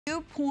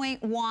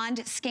VuPoint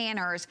wand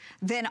scanners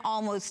than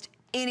almost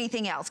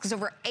anything else, because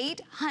over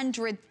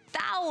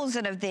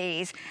 800,000 of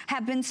these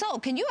have been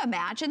sold. Can you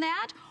imagine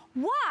that?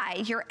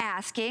 Why, you're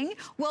asking?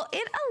 Well,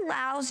 it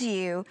allows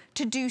you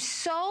to do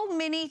so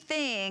many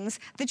things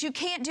that you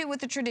can't do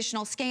with a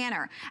traditional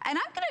scanner. And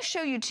I'm gonna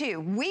show you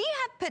too. We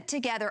have put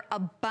together a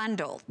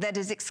bundle that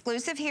is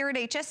exclusive here at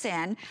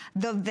HSN.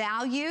 The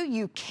value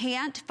you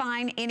can't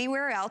find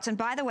anywhere else. And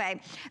by the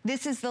way,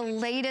 this is the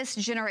latest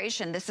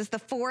generation. This is the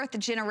 4th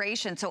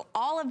generation. So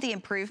all of the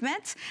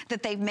improvements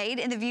that they've made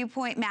in the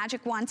VuPoint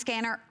Magic Wand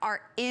Scanner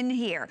are in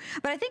here.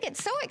 But I think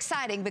it's so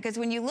exciting because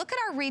when you look at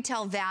our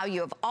retail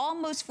value of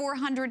almost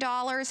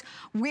 $400,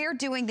 we're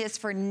doing this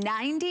for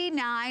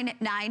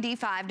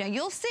 $99.95. Now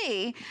you'll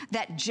see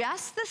that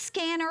just the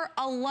scanner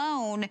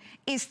alone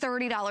is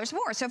 $30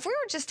 more. So if we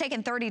were just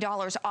taking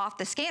 $30 off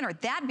the scanner,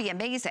 that'd be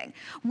amazing.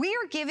 We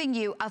are giving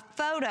you a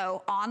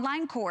photo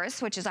online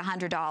course, which is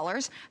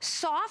 $100,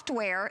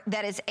 software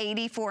that is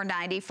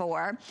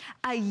 $84.94,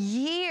 a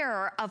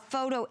year of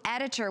photo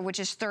editor,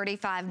 which is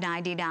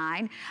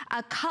 $35.99,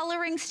 a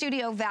coloring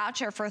studio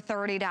voucher for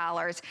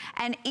 $30,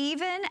 and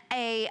even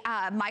a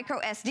micro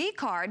SD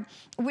card,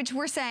 which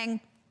we're saying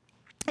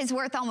is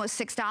worth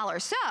almost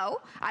 $6. So,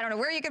 I don't know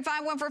where you can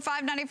find one for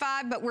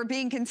 $5.95, but we're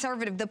being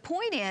conservative. The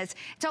point is,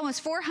 it's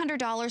almost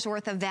 $400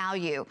 worth of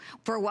value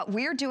for what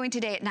we're doing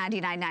today at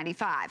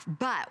 $99.95.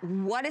 But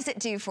what does it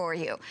do for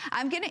you?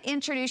 I'm gonna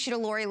introduce you to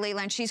Lori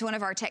Leland. She's one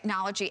of our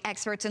technology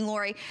experts. And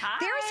Lori,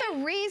 there's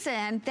a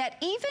reason that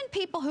even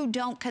people who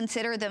don't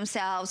consider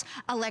themselves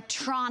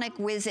electronic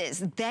whizzes,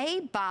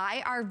 they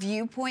buy our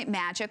VuPoint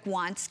Magic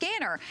Wand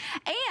Scanner.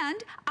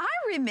 And I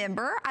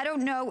remember, I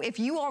don't know if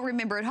you all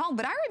remember at home,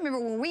 but I remember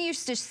when we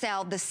used to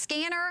sell the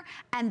scanner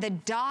and the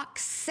dock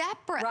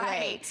separately.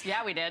 Right,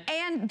 yeah, we did.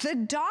 And the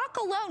dock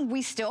alone,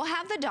 we still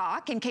have the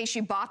dock in case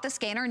you bought the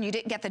scanner and you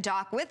didn't get the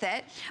dock with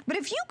it. But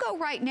if you go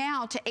right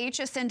now to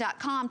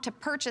hsn.com to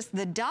purchase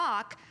the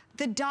dock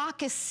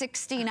is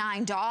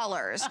 $69.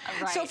 Right.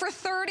 So for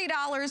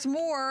 $30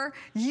 more,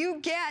 you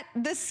get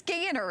the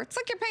scanner. It's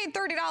like you're paying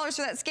 $30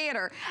 for that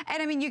scanner.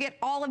 And I mean, you get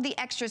all of the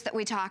extras that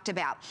we talked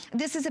about.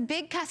 This is a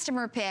big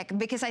customer pick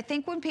because I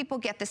think when people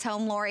get this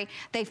home, Lori,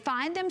 they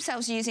find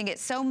themselves using it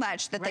so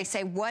much that they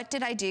say, what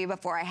did I do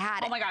before I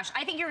had it? Oh my gosh,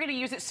 I think you're gonna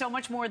use it so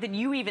much more than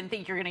you even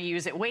think you're gonna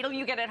use it. Wait till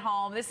you get it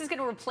home. This is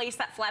gonna replace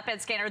that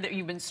flatbed scanner that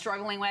you've been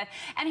struggling with.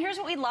 And here's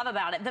what we love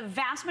about it. The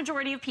vast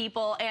majority of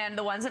people, and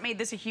the ones that made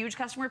this a huge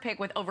customer pick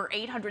with over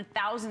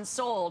 800,000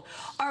 sold,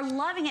 are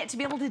loving it to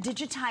be able to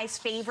digitize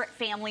favorite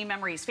family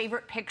memories,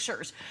 favorite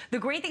pictures. The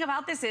great thing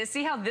about this is,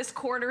 see how this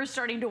quarter is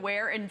starting to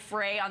wear and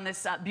fray on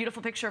this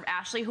beautiful picture of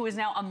Ashley, who is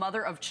now a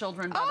mother of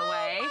children, by the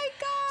way. Oh my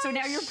gosh. So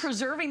now you're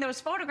preserving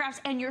those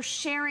photographs and you're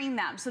sharing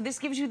them. So this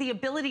gives you the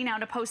ability now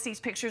to post these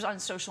pictures on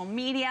social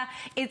media.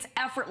 It's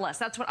effortless.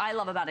 That's what I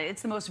love about it.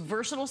 It's the most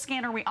versatile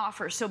scanner we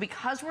offer. So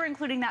because we're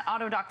including that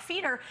auto dock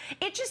feeder,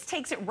 it just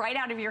takes it right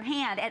out of your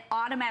hand and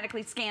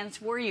automatically scans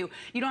for you.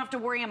 You don't have to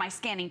worry, am I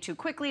scanning too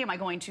quickly? Am I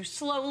going too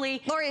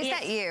slowly? Lori, is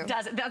that you?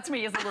 That's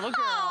me as a little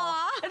girl.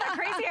 Isn't that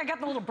crazy? I got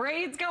the little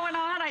braids going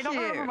on. I don't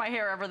remember my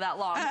hair ever that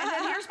long. And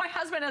then here's my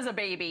husband as a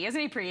baby.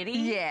 Isn't he pretty?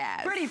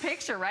 Yes. Pretty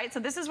picture, right?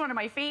 So this is one of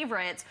my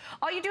favorites.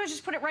 All you do is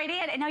just put it right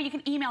in, and now you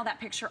can email that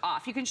picture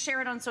off. You can share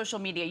it on social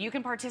media. You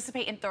can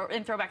participate in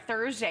Throwback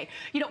Thursday.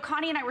 You know,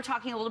 Connie and I were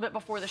talking a little bit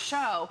before the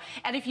show,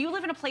 and if you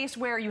live in a place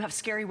where you have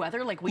scary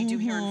weather like we do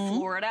here in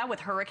Florida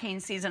with hurricane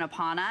season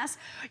upon us,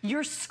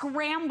 you're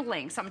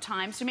scrambling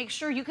sometimes to make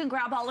sure you can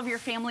grab all of your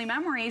family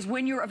memories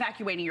when you're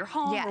evacuating your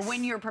home or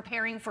when you're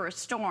preparing for a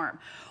storm.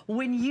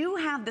 When you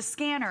have the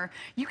scanner,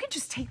 you can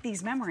just take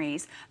these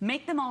memories,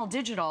 make them all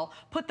digital,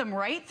 put them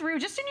right through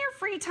just in your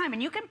free time,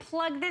 and you can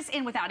plug this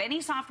in without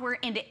any software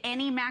into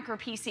any Mac or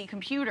PC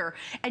computer,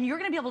 and you're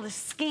gonna be able to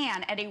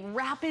scan at a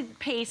rapid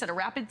pace, at a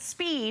rapid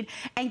speed,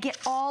 and get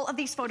all of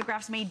these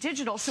photographs made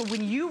digital. So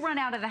when you run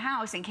out of the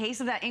house in case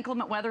of that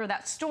inclement weather or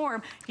that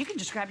storm, you can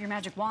just grab your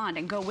magic wand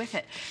and go with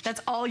it.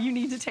 That's all you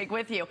need to take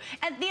with you.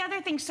 And the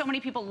other thing so many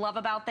people love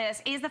about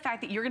this is the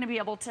fact that you're gonna be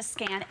able to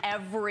scan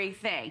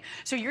everything.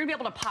 So you're gonna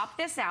be able to pop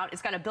this out.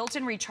 It's got a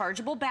built-in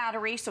rechargeable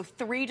battery, so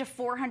 300 to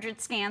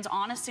 400 scans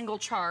on a single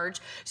charge.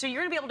 So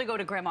you're gonna be able to go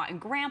to grandma and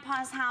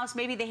grandpa's house.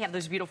 Maybe they have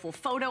those beautiful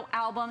photo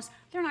albums.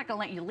 They're not gonna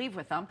let you leave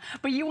with them,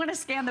 but you wanna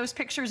scan those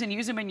pictures and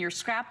use them in your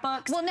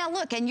scrapbooks. Well, now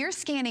look, and you're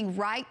scanning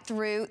right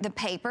through the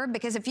paper,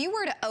 because if you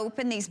were to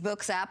open these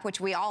books up, which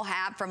we all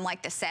have from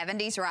like the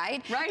 70s,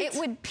 right? Right. It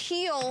would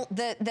peel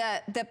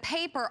the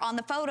paper on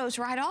the photos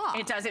right off.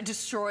 It does, it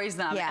destroys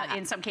them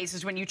in some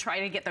cases when you try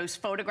to get those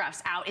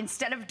photographs out.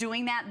 Instead of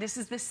doing that, this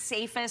is the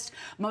safest,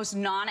 most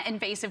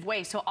non-invasive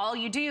way. So all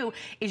you do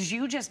is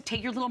you just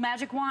take your little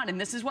magic wand, and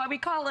this is why we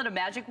call it a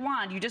magic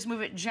wand. You just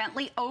move it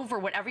gently over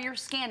whatever you're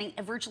scanning,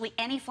 virtually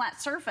any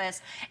flat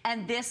surface,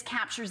 and this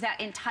captures that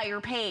entire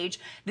page.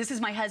 This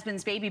is my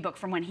husband's baby book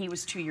from when he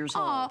was 2 years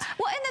old. Well,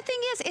 and the thing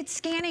is, it's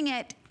scanning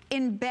it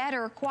in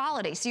better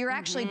quality. So you're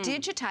actually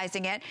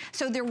digitizing it,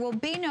 so there will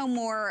be no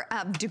more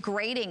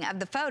degrading of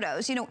the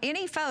photos. You know,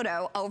 any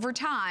photo over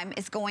time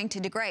is going to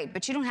degrade,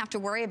 but you don't have to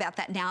worry about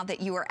that now that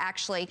you are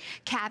actually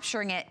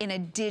capturing it in a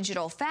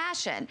digital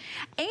fashion.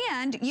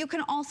 And you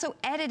can also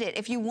edit it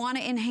if you want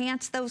to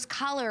enhance those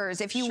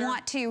colors, if you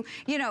want to,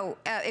 you know,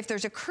 if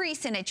there's a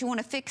crease in it, you want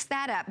to fix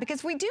that up,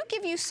 because we do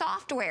give you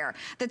software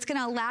that's going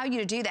to allow you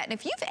to do that. And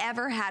if you've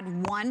ever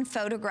had one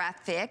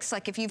photograph fix,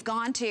 like if you've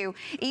gone to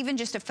even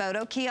just a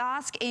photo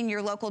kiosk in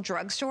your local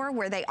drugstore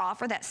where they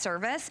offer that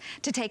service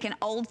to take an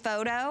old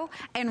photo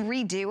and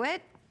redo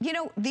it, you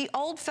know, the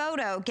old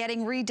photo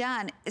getting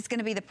redone is going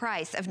to be the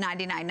price of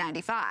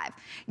 $99.95.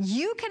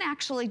 You can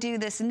actually do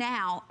this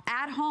now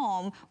at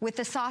home with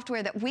the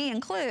software that we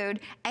include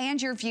and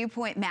your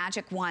VuPoint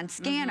Magic Wand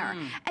scanner.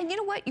 And you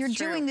know what? You're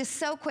doing this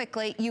so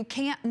quickly, you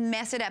can't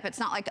mess it up. It's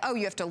not like, oh,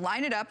 you have to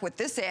line it up with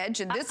this edge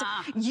and this.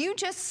 You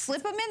just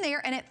slip them in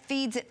there and it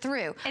feeds it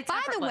through.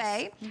 By the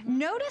way,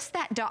 notice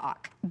that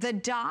dock. The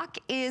dock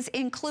is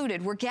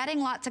included. We're getting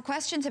lots of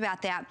questions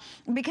about that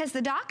because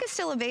the dock is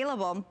still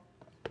available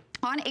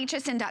on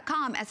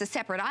hsn.com as a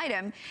separate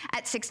item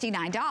at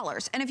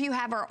 $69. And if you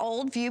have our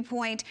old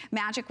VuPoint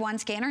Magic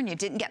Wand scanner and you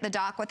didn't get the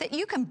dock with it,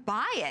 you can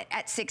buy it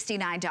at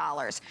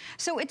 $69.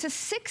 So it's a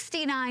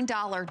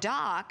 $69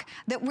 dock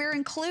that we're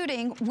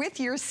including with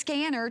your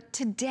scanner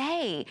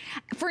today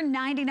for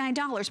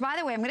 $99. By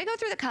the way, I'm gonna go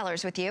through the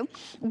colors with you.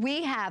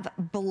 We have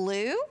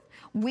blue,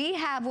 we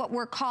have what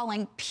we're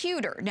calling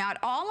pewter. Now, it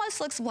almost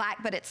looks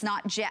black, but it's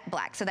not jet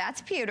black. So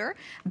that's pewter.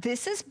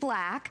 This is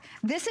black.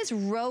 This is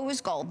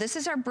rose gold. This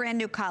is our brand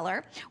new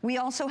color. We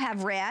also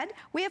have red,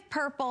 we have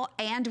purple,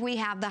 and we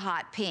have the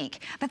hot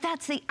pink. But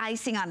that's the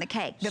icing on the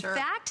cake. The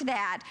fact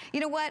that, you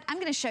know what, I'm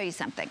gonna show you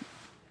something.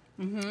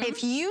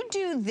 If you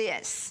do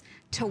this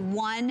to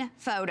one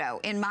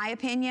photo, in my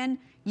opinion,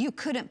 you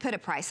couldn't put a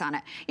price on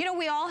it. You know,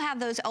 we all have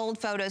those old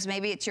photos.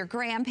 Maybe it's your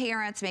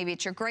grandparents, maybe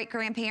it's your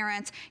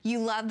great-grandparents. You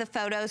love the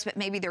photos, but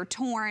maybe they're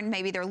torn,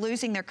 maybe they're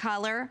losing their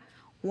color.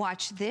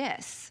 Watch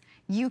this.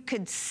 You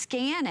could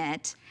scan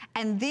it,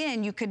 and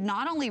then you could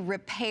not only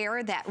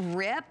repair that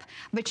rip,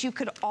 but you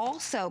could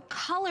also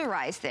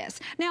colorize this.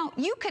 Now,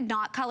 you could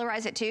not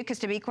colorize it too, because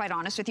to be quite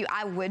honest with you,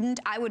 I wouldn't.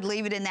 I would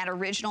leave it in that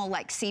original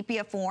like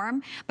sepia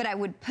form, but I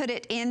would put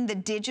it in the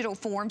digital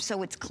form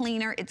so it's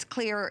cleaner, it's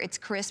clearer, it's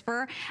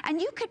crisper.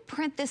 And you could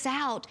print this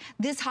out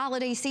this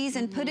holiday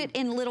season, put it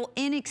in little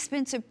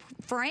inexpensive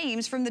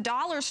frames from the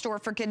dollar store,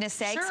 for goodness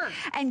sakes,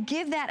 and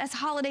give that as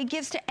holiday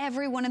gifts to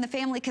everyone in the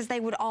family, because they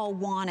would all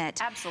want it.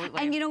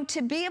 Absolutely. And you know,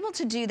 to be able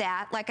to do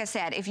that, like I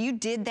said, if you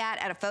did that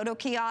at a photo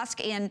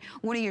kiosk in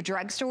one of your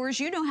drugstores,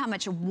 you know how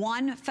much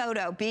one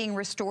photo being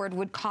restored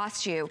would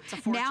cost you.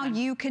 Now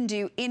you can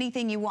do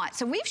anything you want.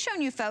 So we've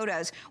shown you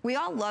photos. We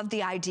all love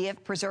the idea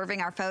of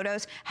preserving our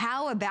photos.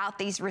 How about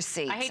these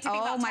receipts? I hate to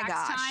think about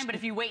tax time, but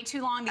if you wait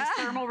too long, these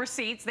thermal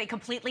receipts, they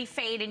completely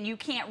fade and you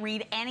can't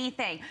read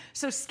anything.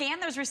 So scan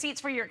those receipts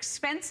for your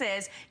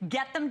expenses,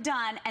 get them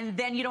done, and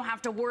then you don't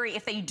have to worry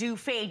if they do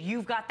fade.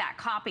 You've got that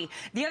copy.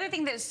 The other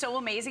thing that is so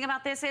amazing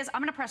about this is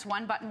I'm going to press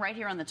one button right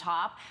here on the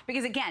top,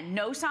 because again,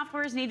 no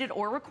software is needed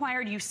or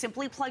required. You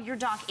simply plug your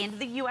dock into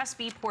the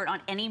USB port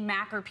on any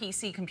Mac or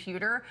PC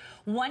computer.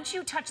 Once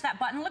you touch that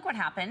button, look what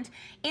happened.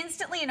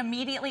 Instantly and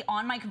immediately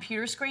on my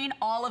computer screen,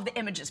 all of the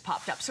images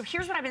popped up. So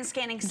here's what I've been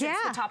scanning since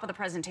the top of the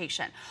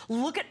presentation.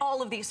 Look at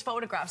all of these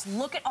photographs.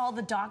 Look at all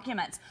the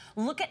documents.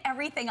 Look at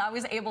everything I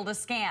was able to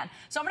scan.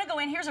 So I'm going to go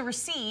in. Here's a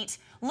receipt.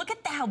 Look at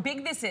how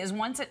big this is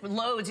once it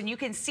loads, and you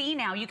can see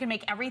now you can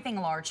make everything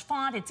large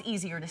font. It's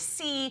easier to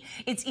see.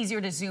 It's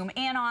easier to zoom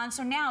in on.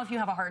 So now if you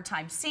have a hard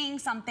time seeing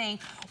something,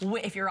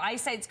 if your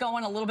eyesight's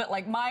going a little bit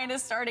like mine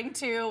is starting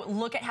to,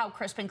 look at how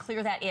crisp and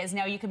clear that is.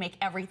 Now you can make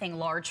everything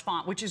large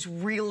font, which is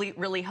really,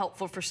 really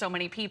helpful for so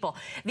many people.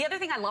 The other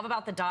thing I love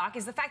about the dock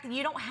is the fact that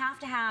you don't have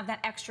to have that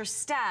extra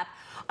step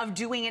of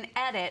doing an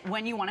edit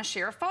when you want to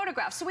share a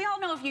photograph. So we all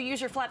know if you use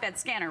your flatbed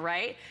scanner,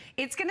 right?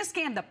 It's going to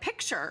scan the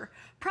picture.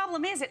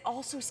 Problem is, it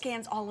also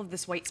scans all of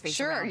this white space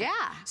around it.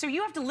 So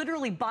you have to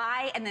literally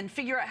buy and then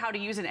figure out how to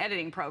use an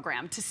editing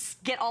program to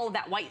get all of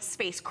that white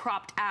space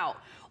cropped out.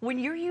 When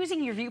you're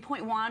using your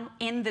VuPoint wand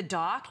in the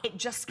dock, it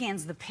just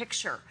scans the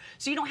picture.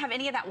 So you don't have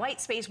any of that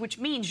white space, which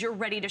means you're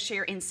ready to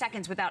share in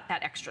seconds without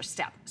that extra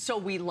step. So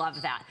we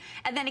love that.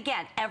 And then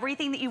again,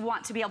 everything that you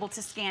want to be able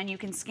to scan, you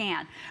can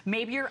scan.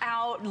 Maybe you're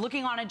out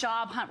looking on a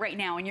job hunt right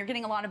now and you're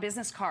getting a lot of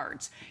business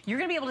cards. You're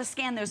gonna be able to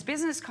scan those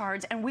business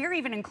cards, and we're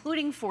even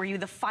including for you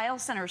the File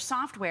Center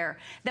software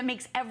that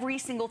makes every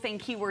single thing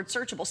keyword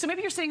searchable. So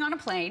maybe you're sitting on a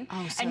plane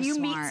and you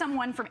meet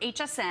someone from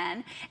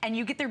HSN and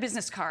you get their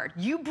business card.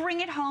 You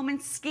bring it home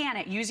and scan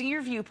it using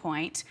your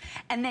VuPoint,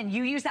 and then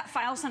you use that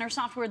file center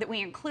software that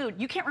we include.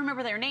 You can't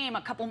remember their name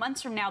a couple months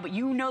from now, but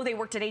you know they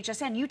worked at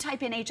HSN. You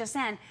type in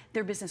HSN,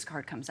 their business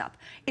card comes up.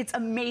 It's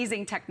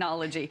amazing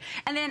technology.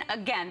 And then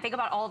again, think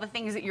about all the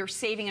things that you're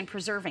saving and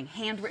preserving.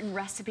 Handwritten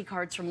recipe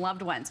cards from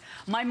loved ones.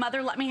 My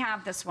mother let me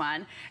have this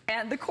one,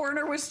 and the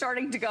corner was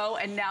starting to go,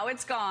 and now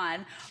it's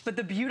gone. But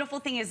the beautiful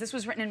thing is this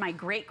was written in my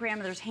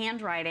great-grandmother's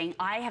handwriting.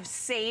 I have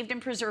saved and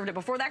preserved it.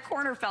 Before that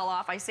corner fell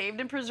off, I saved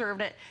and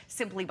preserved it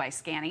simply by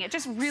scanning. It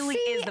just really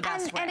is the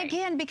best way. And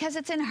again, because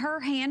it's in her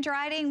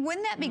handwriting,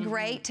 wouldn't that be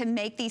great to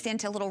make these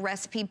into little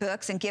recipe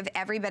books and give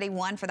everybody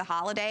one for the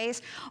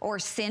holidays, or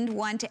send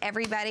one to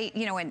everybody,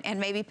 you know, and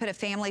maybe put a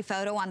family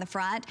photo on the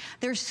front?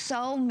 There's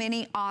so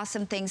many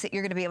awesome things that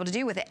you're gonna be able to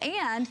do with it.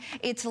 And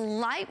it's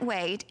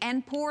lightweight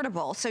and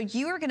portable. So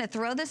you are gonna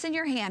throw this in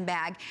your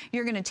handbag.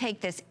 You're gonna take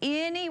this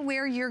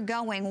anywhere you're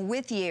going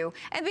with you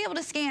and be able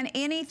to scan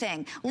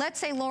anything. Let's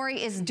say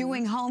Lori is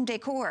doing home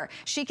decor.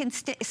 She can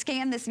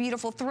scan this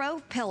beautiful throw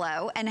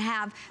pillow and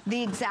have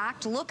the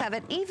exact look of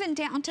it, even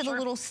down to the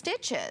little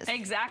stitches.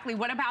 Exactly.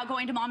 What about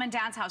going to mom and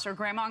dad's house or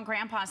grandma and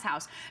grandpa's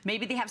house?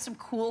 Maybe they have some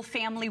cool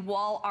family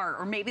wall art,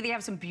 or maybe they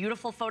have some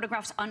beautiful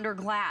photographs under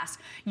glass.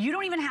 You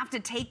don't even have to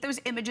take those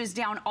images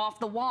down off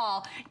the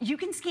wall. You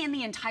can scan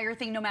the entire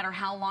thing no matter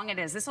how long it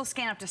is. This will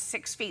scan up to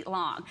 6 feet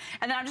long.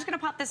 And then I'm just going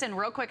to pop this in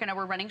real quick. I know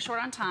we're running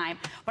short on time,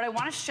 but I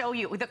want to show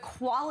you the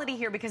quality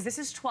here, because this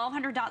is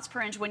 1,200 dots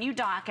per inch when you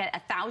dock at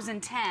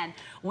 1,010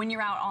 when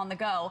you're out on the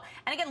go.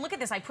 And again, look at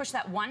this. I push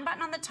that one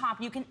button on the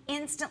top. You can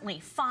instantly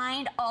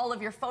find all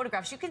of your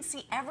photographs. You can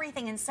see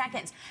everything in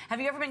seconds.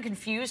 Have you ever been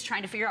confused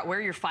trying to figure out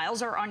where your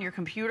files are on your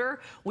computer?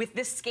 With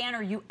this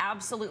scanner, you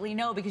absolutely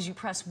know, because you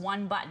press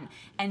one button,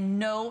 and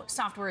no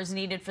software is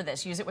needed for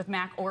this. Use it with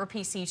Mac or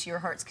PC to your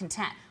heart's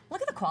content.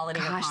 Look at the quality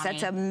of it, Gosh,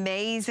 that's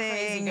amazing.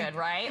 Crazy good,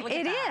 right? Look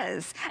at that. It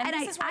is. And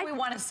this is why we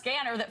want a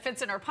scanner that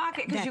fits in our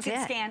pocket, because you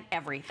can scan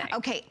everything.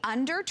 Okay,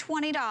 under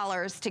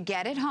 $20 to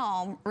get it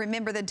home.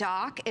 Remember, the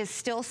dock is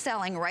still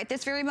selling right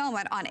this very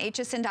moment on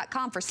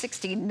hsn.com for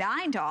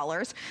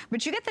 $69.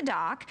 But you get the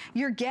dock.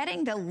 You're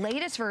getting the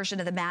latest version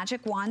of the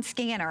Magic Wand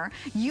scanner.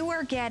 You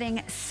are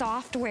getting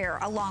software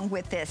along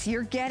with this.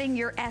 You're getting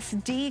your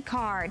SD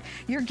card.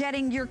 You're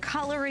getting your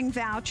coloring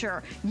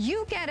voucher.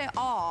 You get it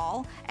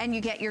all, and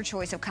you get your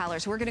choice of colors.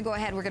 We're gonna go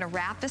ahead, we're gonna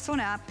wrap this one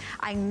up.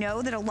 I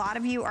know that a lot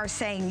of you are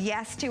saying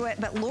yes to it,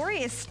 but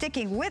Lori is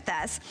sticking with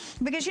us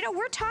because, you know,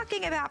 we're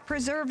talking about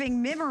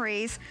preserving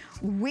memories.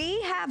 We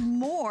have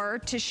more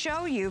to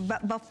show you,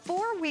 but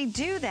before we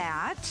do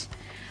that,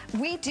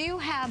 we do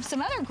have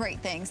some other great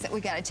things that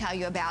we got to tell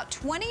you about.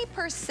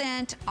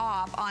 20%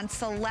 off on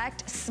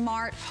select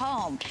smart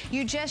home.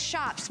 You just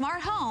shop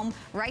smart home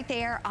right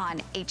there on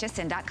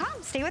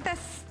hsn.com. Stay with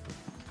us.